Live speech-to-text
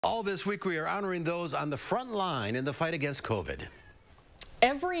All this week, we are honoring those on the front line in the fight against COVID.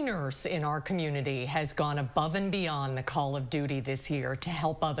 Every nurse in our community has gone above and beyond the call of duty this year to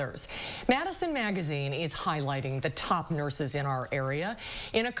help others. Madison Magazine is highlighting the top nurses in our area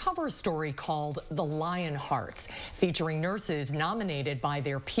in a cover story called The Lion Hearts, featuring nurses nominated by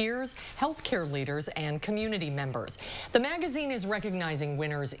their peers, healthcare leaders, and community members. The magazine is recognizing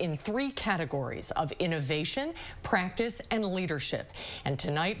winners in 3 categories of innovation, practice, and leadership. And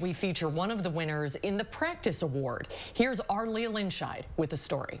tonight we feature one of the winners in the Practice Award. Here's our Leah Linscheid with the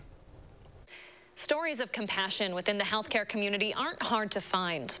story. Stories of compassion within the healthcare community aren't hard to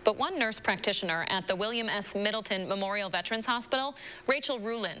find, but one nurse practitioner at the William S. Middleton Memorial Veterans Hospital, Rachel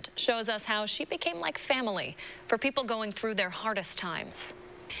Ruhland, shows us how she became like family for people going through their hardest times.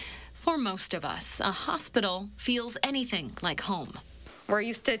 For most of us, a hospital feels anything like home. We're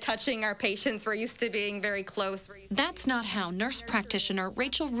used to touching our patients. We're used to being very close. That's not how nurse practitioner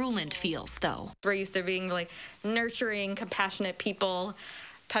Rachel Ruhland feels, though. We're used to being like nurturing, compassionate people,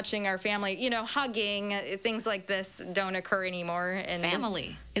 touching our family, hugging. Things like this don't occur anymore. And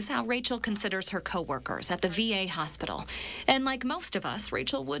family is how Rachel considers her coworkers at the VA hospital. And like most of us,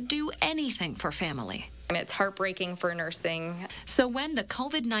 Rachel would do anything for family. It's heartbreaking for nursing. So when the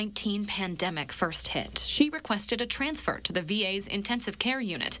COVID-19 pandemic first hit, she requested a transfer to the VA's intensive care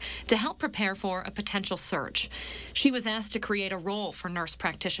unit to help prepare for a potential surge. She was asked to create a role for nurse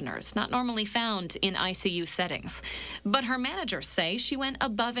practitioners, not normally found in ICU settings. But her managers say she went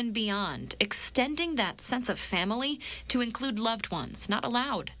above and beyond, extending that sense of family to include loved ones not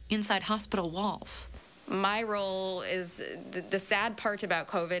allowed inside hospital walls. My role is, the sad part about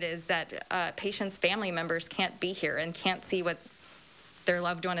COVID is that patients' family members can't be here and can't see what their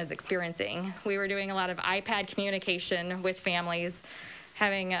loved one is experiencing. We were doing a lot of iPad communication with families,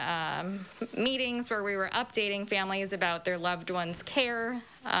 having meetings where we were updating families about their loved one's care,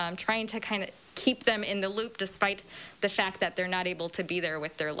 trying to kind of keep them in the loop despite the fact that they're not able to be there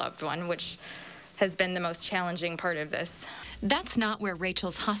with their loved one, which has been the most challenging part of this. That's not where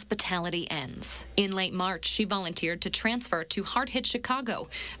Rachel's hospitality ends. In late March, she volunteered to transfer to hard-hit Chicago,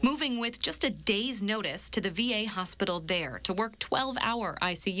 moving with just a day's notice to the VA hospital there to work 12-hour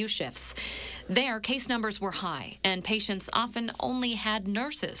ICU shifts. There, case numbers were high, and patients often only had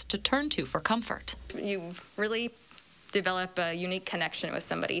nurses to turn to for comfort. You really develop a unique connection with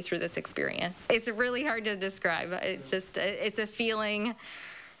somebody through this experience. It's really hard to describe. It's just, it's a feeling.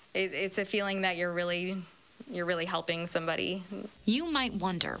 It's a feeling that you're really helping somebody. You might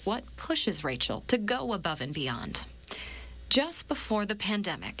wonder what pushes Rachel to go above and beyond. Just before the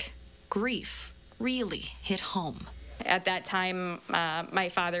pandemic, grief really hit home. At that time, my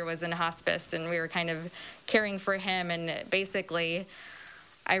father was in hospice, and we were kind of caring for him, and basically,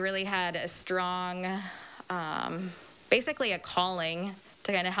 I really had a strong, basically a calling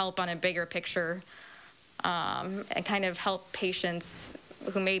to kind of help on a bigger picture, and kind of help patients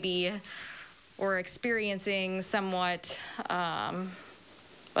who maybe were experiencing somewhat of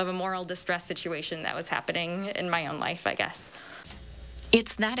a moral distress situation that was happening in my own life, I guess.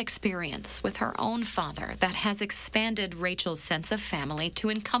 It's that experience with her own father that has expanded Rachel's sense of family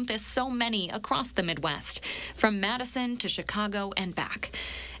to encompass so many across the Midwest, from Madison to Chicago and back.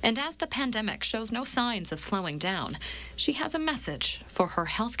 And as the pandemic shows no signs of slowing down, she has a message for her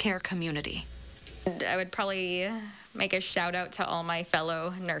healthcare community. I would probably make a shout out to all my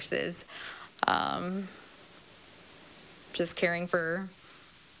fellow nurses. Just caring for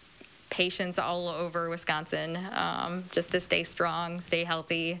patients all over Wisconsin, just to stay strong, stay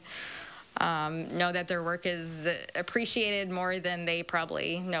healthy, know that their work is appreciated more than they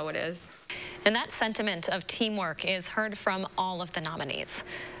probably know it is. And that sentiment of teamwork is heard from all of the nominees.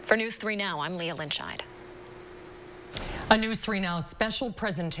 For News 3 Now, I'm Leah Linscheid. A News 3 Now special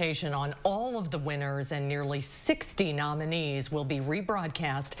presentation on all of the winners and nearly 60 nominees will be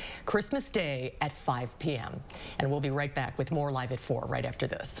rebroadcast Christmas Day at 5 p.m. And we'll be right back with more Live at 4 right after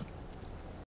this.